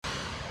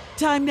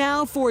Time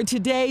now for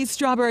today's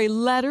Strawberry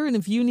Letter. And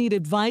if you need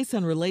advice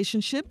on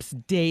relationships,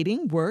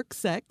 dating, work,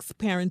 sex,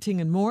 parenting,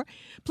 and more,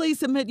 please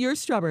submit your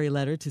Strawberry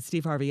Letter to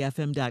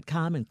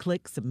steveharveyfm.com and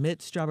click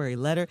Submit Strawberry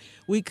Letter.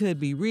 We could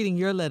be reading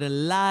your letter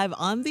live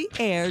on the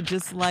air,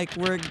 just like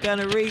we're going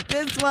to read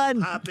this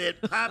one. Pop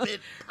it, pop it,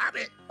 pop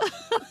it.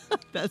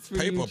 That's for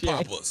Paper you, Jay.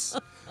 poppers.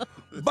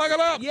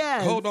 Buckle up.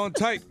 Yes. Hold on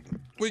tight.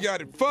 We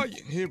got it for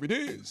you. Here it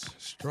is.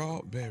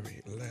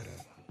 Strawberry Letter.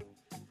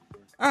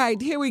 All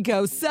right, here we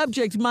go.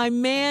 Subject, my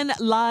man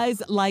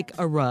lies like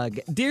a rug.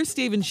 Dear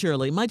Steve and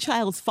Shirley, my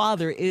child's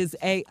father is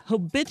a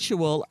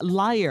habitual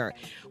liar.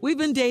 We've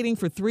been dating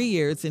for 3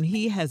 years, and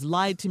he has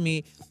lied to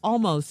me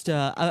almost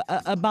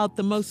about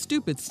the most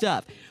stupid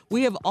stuff.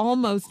 We have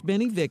almost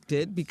been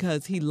evicted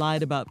because he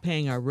lied about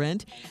paying our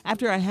rent.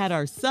 After I had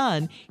our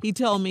son, he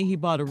told me he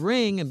bought a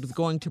ring and was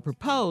going to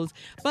propose,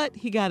 but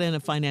he got in a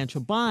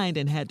financial bind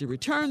and had to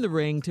return the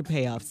ring to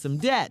pay off some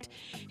debt.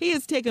 He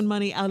has taken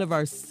money out of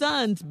our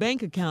son's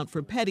bank account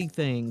for petty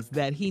things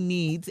that he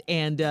needs,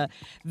 and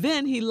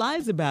then he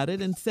lies about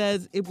it and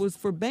says it was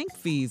for bank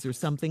fees or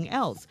something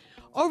else.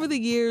 Over the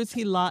years,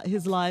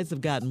 his lies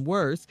have gotten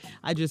worse.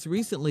 I just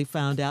recently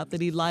found out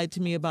that he lied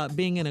to me about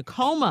being in a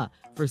coma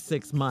for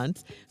 6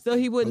 months so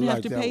he wouldn't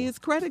have to pay his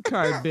credit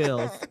card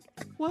bills.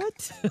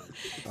 What?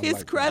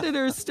 His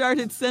creditors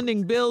started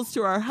sending bills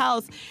to our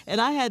house,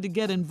 and I had to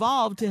get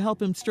involved to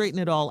help him straighten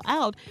it all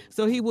out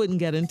so he wouldn't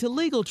get into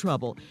legal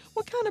trouble.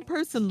 What kind of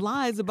person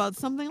lies about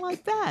something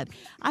like that?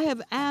 I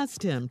have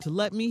asked him to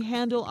let me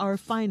handle our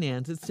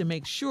finances to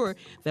make sure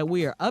that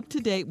we are up to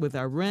date with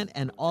our rent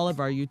and all of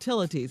our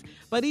utilities.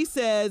 But he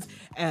says,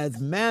 as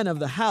man of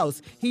the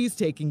house, he's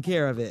taking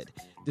care of it.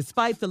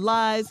 Despite the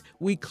lies,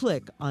 we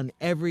click on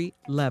every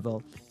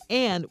level.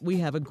 And we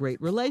have a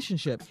great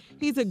relationship.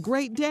 He's a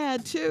great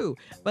dad, too.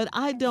 But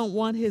I don't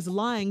want his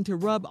lying to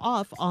rub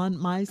off on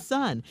my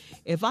son.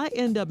 If I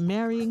end up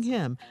marrying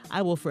him,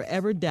 I will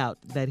forever doubt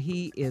that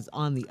he is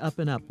on the up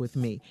and up with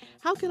me.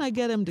 How can I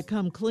get him to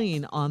come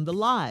clean on the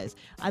lies?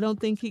 I don't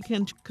think he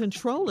can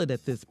control it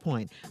at this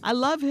point. I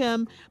love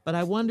him, but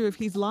I wonder if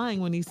he's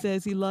lying when he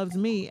says he loves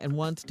me and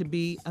wants to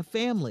be a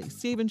family.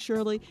 Steve and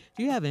Shirley,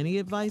 do you have any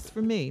advice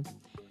for me?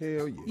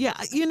 Hell yeah.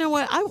 Yeah, you know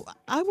what?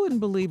 I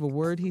wouldn't believe a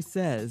word he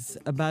says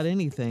about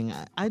anything.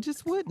 I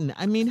just wouldn't.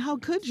 I mean, how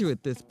could you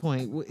at this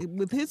point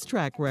with his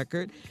track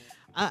record?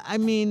 I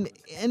mean,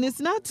 and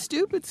it's not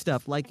stupid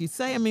stuff like you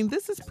say. I mean,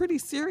 this is pretty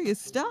serious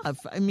stuff.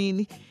 I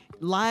mean,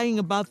 lying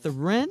about the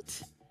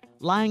rent,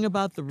 lying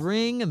about the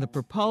ring and the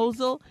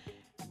proposal,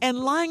 and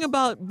lying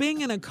about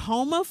being in a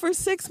coma for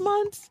 6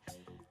 months.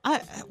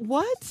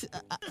 What?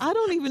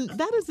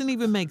 That doesn't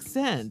even make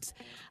sense.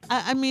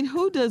 I mean,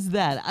 who does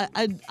that?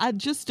 I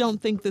just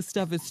don't think this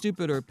stuff is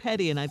stupid or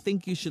petty, and I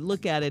think you should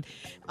look at it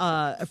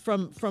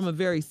from a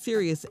very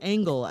serious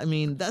angle. I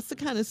mean, that's the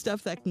kind of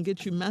stuff that can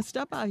get you messed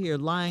up out here,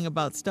 lying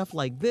about stuff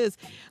like this.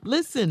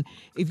 Listen,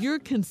 if you're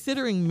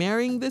considering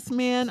marrying this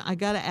man, I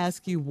got to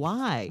ask you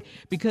why.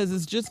 Because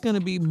it's just going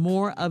to be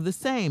more of the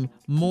same.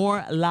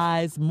 More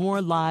lies,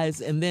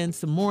 and then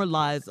some more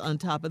lies on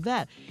top of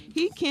that.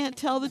 He can't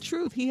tell the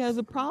truth. He has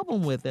a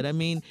problem with it. I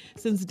mean,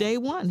 since day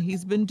one,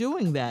 he's been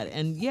doing that.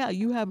 And yeah,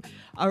 you have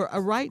a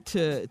right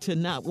to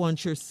not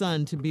want your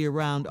son to be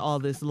around all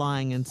this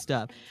lying and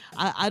stuff.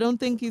 I don't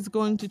think he's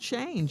going to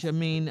change. I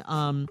mean,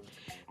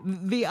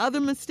 the other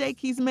mistake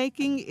he's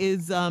making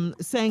is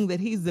saying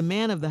that he's the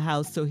man of the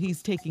house, so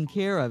he's taking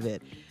care of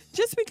it.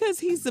 Just because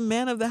he's the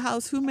man of the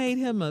house, who made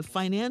him a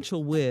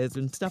financial whiz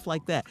and stuff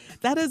like that?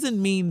 That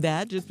doesn't mean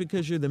that just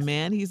because you're the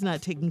man, he's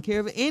not taking care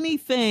of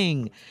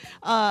anything.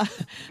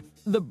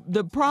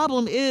 The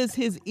problem is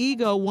his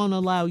ego won't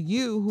allow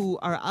you, who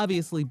are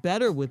obviously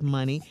better with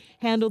money,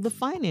 handle the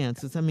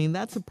finances. I mean,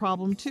 that's a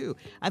problem too.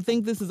 I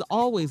think this is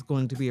always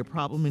going to be a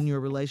problem in your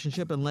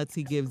relationship unless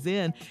he gives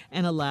in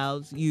and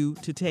allows you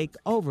to take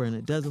over, and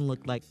it doesn't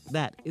look like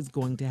that is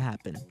going to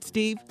happen.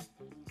 Steve?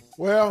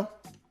 Well,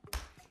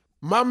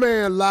 my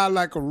man lied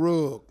like a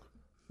rug.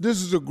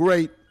 This is a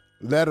great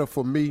letter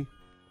for me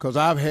because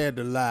I've had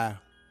to lie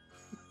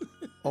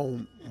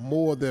on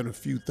more than a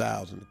few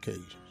thousand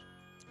occasions.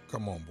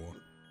 Come on, boy.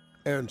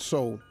 And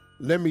so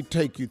let me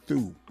take you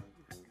through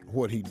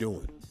what he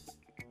doing.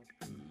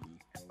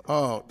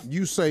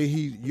 You say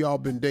y'all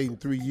been dating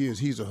 3 years.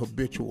 He's a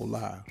habitual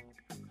liar.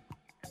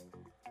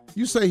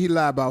 You say he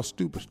lie about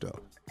stupid stuff.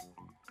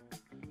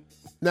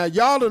 Now,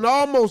 y'all done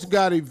almost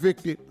got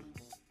evicted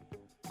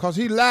because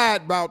he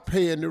lied about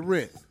paying the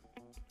rent.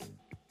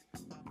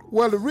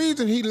 Well, the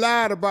reason he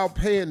lied about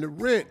paying the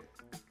rent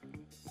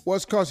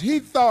was because he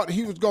thought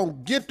he was going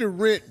to get the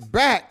rent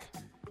back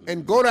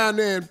and go down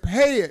there and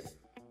pay it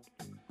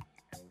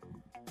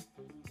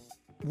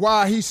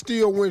while he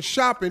still went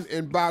shopping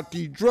and bought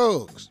these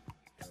drugs.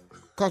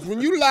 Because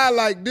when you lie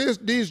like this,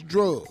 these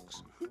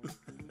drugs.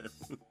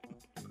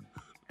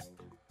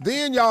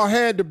 Then y'all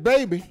had the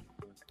baby.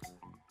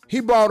 He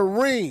bought a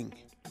ring.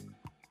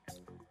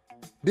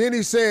 Then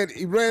he said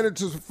he ran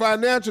into some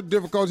financial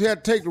difficulties. He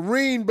had to take the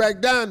ring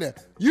back down there.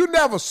 You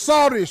never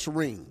saw this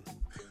ring.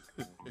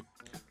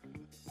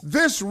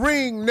 This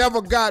ring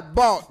never got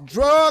bought.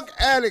 Drug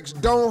addicts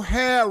don't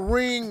have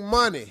ring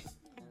money.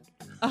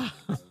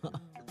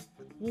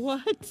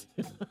 What?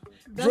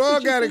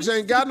 Drug addicts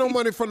ain't got no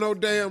money for no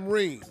damn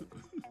ring.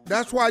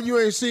 That's why you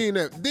ain't seen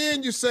that.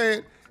 Then you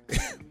said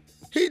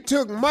he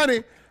took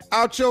money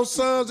out your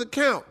son's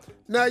account.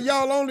 Now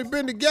y'all only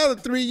been together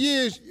 3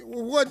 years.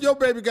 What, your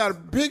baby got a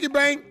piggy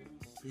bank?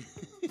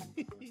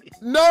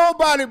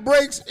 Nobody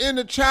breaks in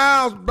the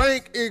child's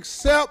bank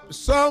except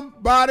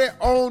somebody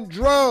on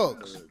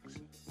drugs.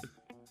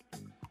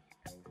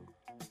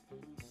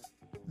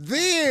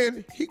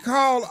 Then he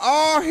called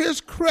all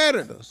his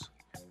creditors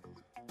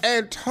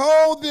and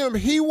told them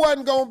he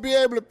wasn't going to be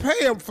able to pay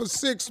them for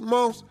 6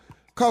 months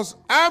because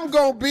I'm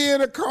going to be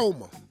in a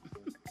coma.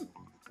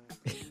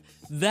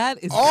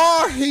 That is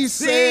Or he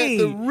said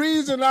the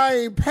reason I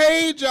ain't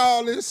paid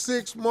y'all in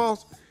 6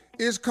 months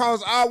is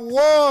because I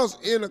was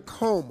in a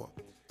coma.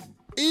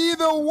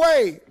 Either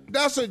way,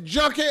 that's a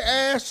junky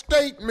ass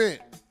statement.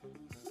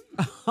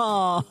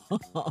 Oh.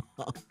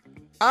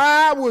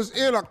 I was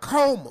in a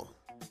coma.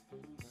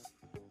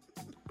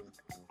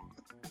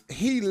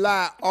 He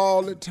lie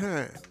all the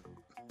time.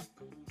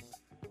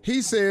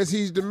 He says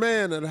he's the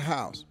man of the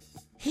house.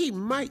 He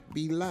might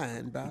be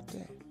lying about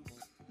that.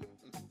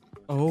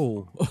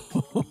 Oh.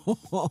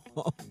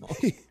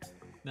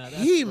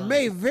 He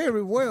may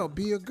very well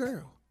be a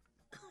girl.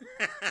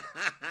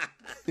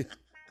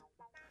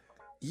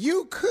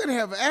 You could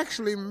have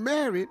actually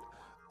married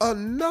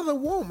another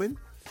woman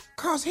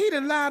because he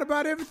done lied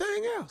about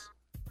everything else.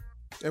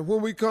 And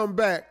when we come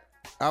back,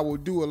 I will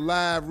do a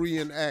live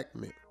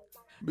reenactment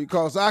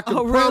because I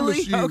can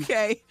promise you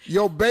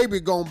your baby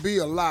gonna be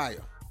a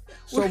liar.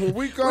 So when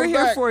we come back, we're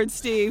here for it,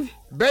 Steve.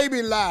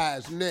 Baby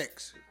lies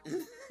next.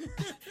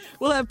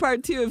 We'll have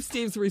part 2 of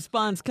Steve's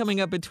response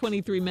coming up at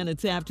 23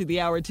 minutes after the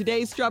hour.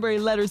 Today's Strawberry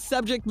Letter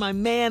subject, my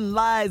man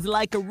lies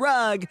like a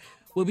rug.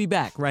 We'll be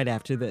back right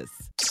after this.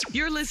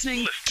 You're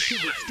listening to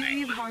the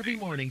Steve Harvey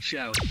Morning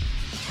Show.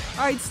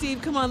 All right,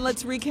 Steve, come on.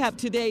 Let's recap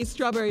today's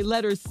Strawberry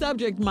Letter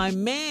subject, my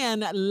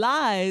man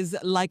lies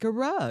like a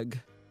rug.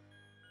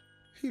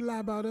 He lie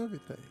about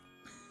everything.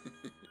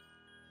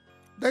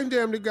 They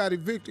damn near got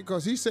evicted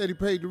because he said he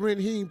paid the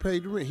rent. He ain't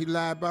paid the rent. He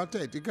lied about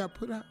that. They got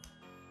put out.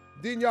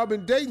 Then y'all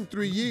been dating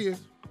 3 years.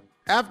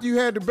 After you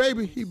had the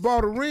baby, he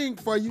bought a ring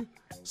for you,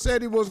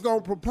 said he was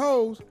going to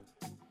propose.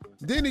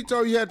 Then he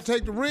told you had to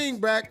take the ring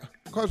back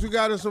because we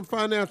got in some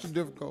financial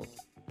difficulty.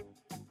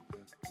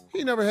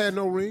 He never had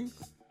no ring.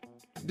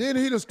 Then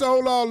he done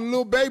stole all the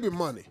little baby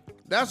money.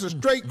 That's a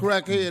straight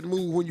crackhead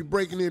move when you're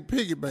breaking in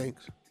piggy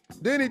banks.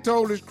 Then he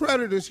told his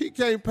creditors he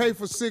can't pay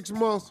for 6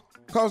 months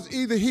because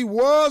either he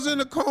was in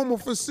a coma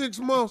for 6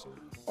 months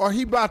or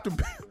he about to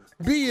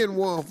be in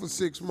one for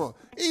 6 months.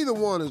 Either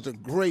one is a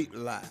great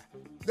lie.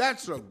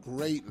 That's a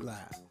great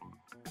lie.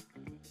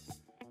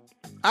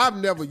 I've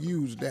never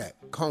used that,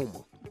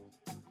 coma.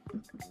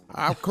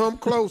 I've come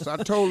close. I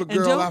told a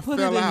girl I fell out. And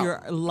don't put it in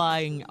your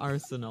lying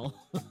arsenal.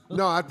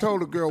 No, I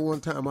told a girl one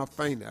time I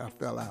fainted. I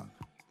fell out.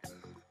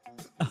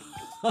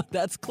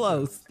 That's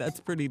close. That's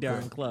pretty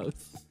darn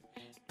close.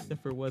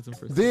 If it wasn't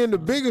for then the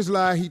biggest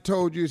lie he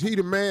told you is he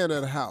the man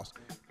of the house.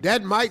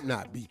 That might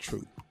not be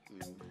true.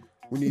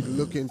 We need to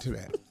look into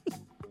that.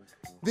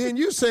 Then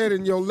you said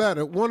in your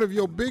letter, one of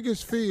your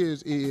biggest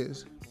fears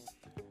is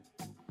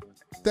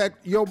that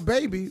your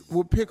baby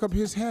will pick up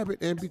his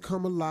habit and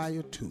become a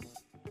liar too.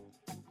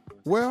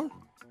 Well,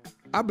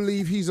 I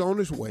believe he's on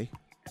his way.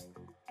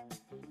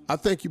 I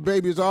think your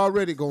baby is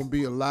already going to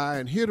be a liar,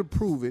 and here to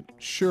prove it,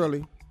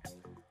 Shirley,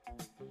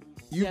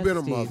 you've been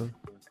a mother.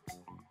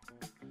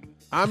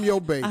 I'm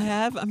your baby. I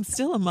have. I'm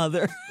still a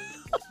mother.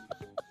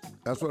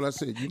 That's what I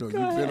said. You've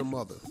been a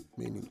mother,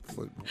 meaning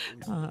for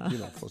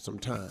for some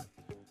time.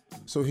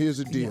 So here's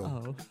the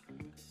deal.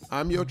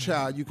 I'm your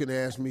child. You can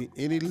ask me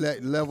any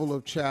level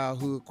of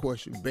childhood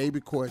question,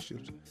 baby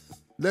questions.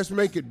 Let's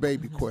make it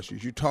baby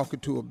questions. You're talking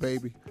to a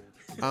baby.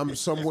 I'm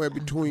somewhere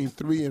between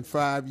 3 and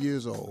 5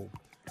 years old,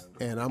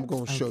 and I'm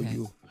going to show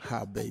you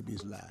how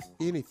babies lie.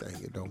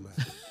 Anything, it don't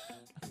matter.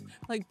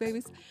 Like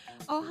babies.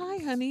 Oh,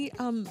 hi, honey.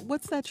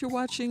 What's that you're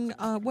watching?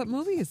 What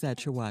movie is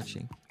that you're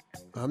watching?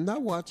 I'm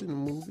not watching a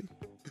movie.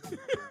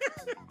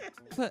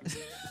 But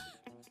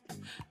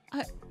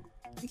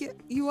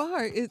you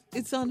are.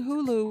 It's on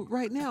Hulu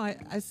right now.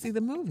 I see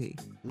the movie.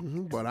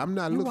 But I'm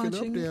not looking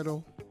up there,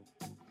 though.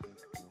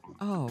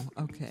 Oh,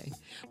 okay.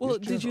 Well,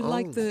 did you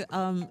like the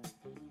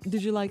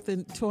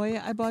toy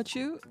I bought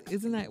you?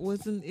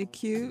 Wasn't it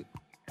cute?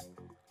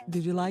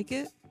 Did you like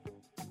it?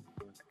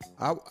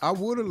 I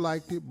would have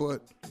liked it,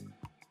 but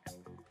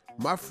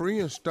my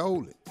friend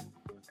stole it.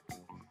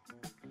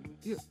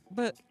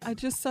 But I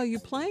just saw you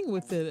playing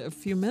with it a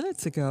few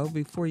minutes ago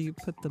before you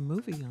put the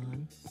movie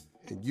on.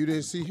 And you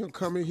didn't see him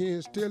come in here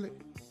and steal it?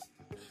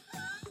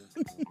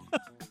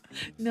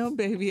 No,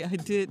 baby, I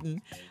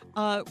didn't.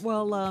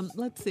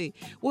 Let's see.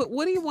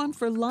 What do you want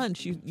for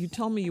lunch? You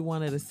told me you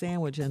wanted a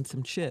sandwich and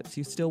some chips.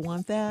 You still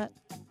want that?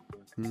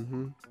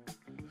 Mm-hmm.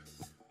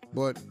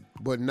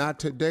 But not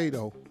today,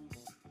 though.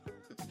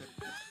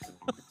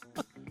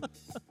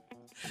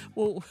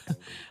 Well,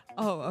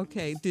 oh,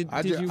 okay. Did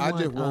I you want,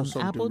 just want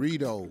some apple?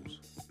 Doritos.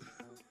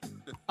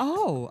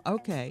 Oh,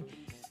 okay.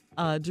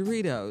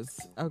 Doritos.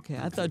 Okay,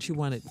 I thought you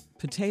wanted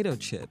potato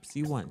chips.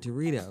 You want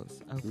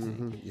Doritos.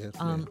 Okay. Yes,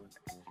 ma'am.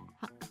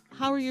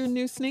 How are your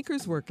new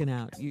sneakers working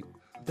out?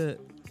 The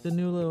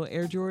new little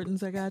Air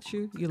Jordans I got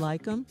you. You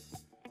like them?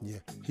 Yeah,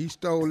 he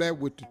stole that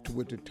with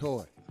the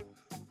toy.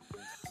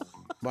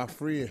 My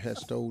friend has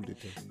stole it.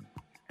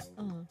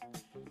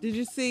 Did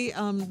you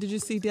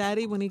see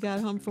Daddy when he got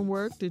home from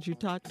work? Did you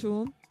talk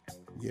to him?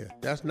 Yeah,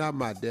 that's not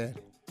my daddy.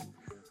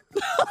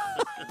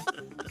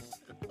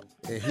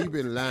 And he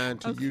been lying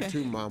to you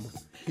too, Mama.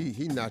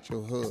 He not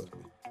your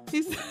husband.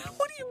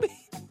 What do you mean?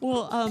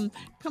 Well,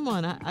 come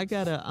on. I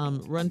gotta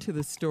run to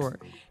the store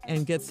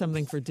and get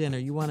something for dinner.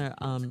 You wanna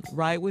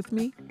ride with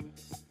me?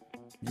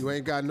 You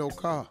ain't got no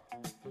car.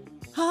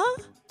 Huh?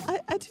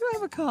 I do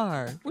have a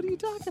car. What are you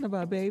talking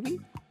about, baby?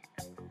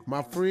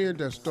 My friend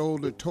that stole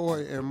the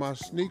toy and my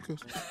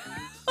sneakers.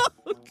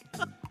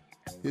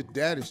 His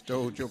daddy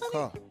stole your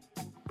car.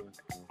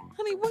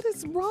 Honey, what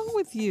is wrong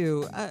with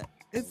you?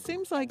 It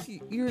seems like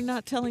you're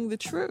not telling the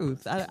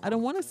truth. I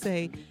don't want to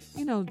say,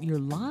 you're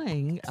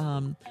lying,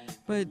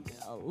 but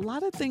a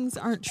lot of things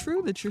aren't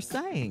true that you're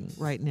saying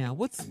right now.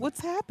 What's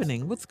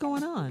happening? What's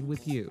going on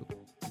with you?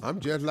 I'm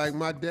just like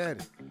my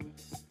daddy.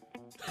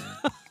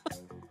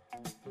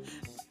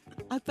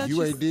 I thought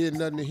you ain't did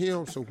nothing to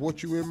him, so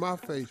what you in my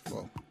face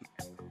for?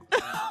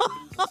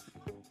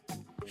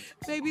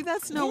 Baby,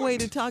 that's no way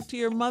to talk to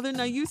your mother.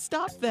 Now you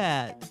stop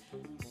that.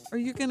 Or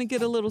you're going to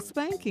get a little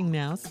spanking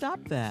now.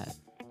 Stop that.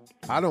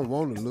 I don't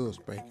want a little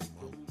spanking,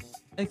 Mama.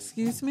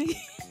 Excuse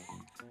me?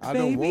 I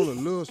don't want a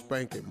little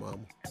spanking, Mama.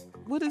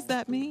 What does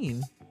that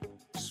mean?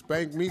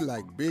 Spank me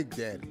like Big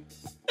Daddy.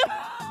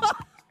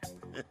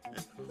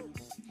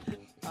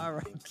 All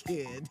right,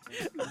 kid.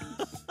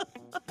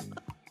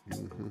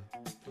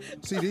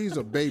 See, these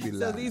are baby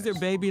lies. So these are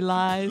baby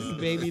lies,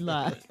 baby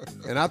lies.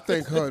 And I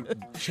think her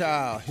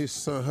child, her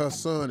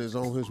son is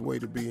on his way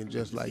to being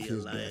just like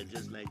his daddy.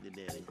 Just like the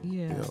daddy.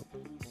 Yeah.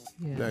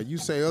 Yeah. Now, you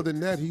say other than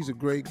that, he's a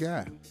great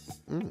guy.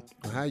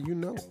 How you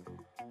know?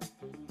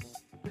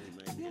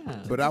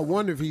 Yeah. But I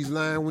wonder if he's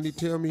lying when he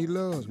tell me he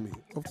loves me.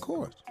 Of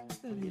course.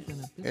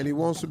 And he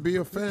wants to be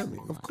a family.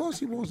 Of course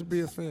he wants to be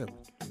a family.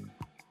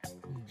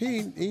 He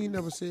ain't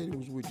never said he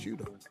was with you,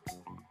 though.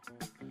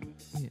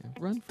 Yeah,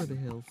 run for the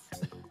hills.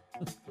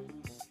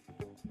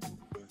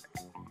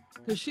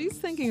 Because she's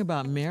thinking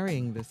about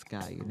marrying this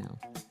guy,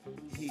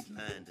 He's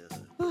lying to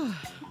her.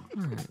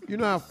 All right. You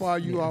know how far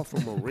you are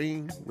from a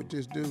ring with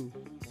this dude?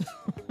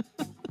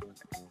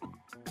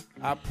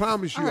 I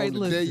promise you, All right, on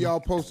the day listen.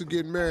 y'all supposed to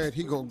get married,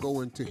 he gonna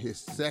go into his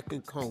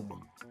second coma.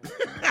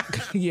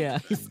 Yeah,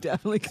 he's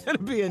definitely going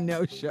to be a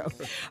no-show.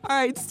 All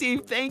right,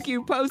 Steve, thank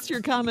you. Post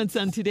your comments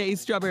on today's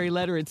Strawberry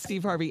Letter at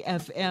Steve Harvey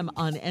FM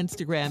on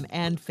Instagram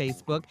and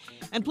Facebook.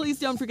 And please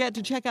don't forget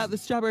to check out the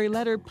Strawberry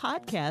Letter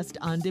podcast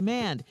on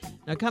demand.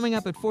 Now, coming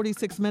up at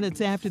 46 minutes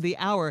after the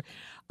hour,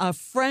 a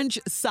French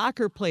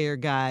soccer player,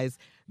 guys,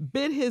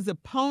 bit his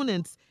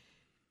opponent's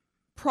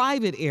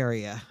private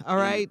area. All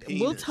right?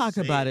 We'll talk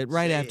about it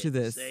right after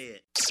this. Say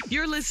it.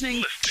 You're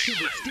listening to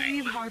the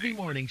Steve Harvey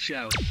Morning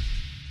Show.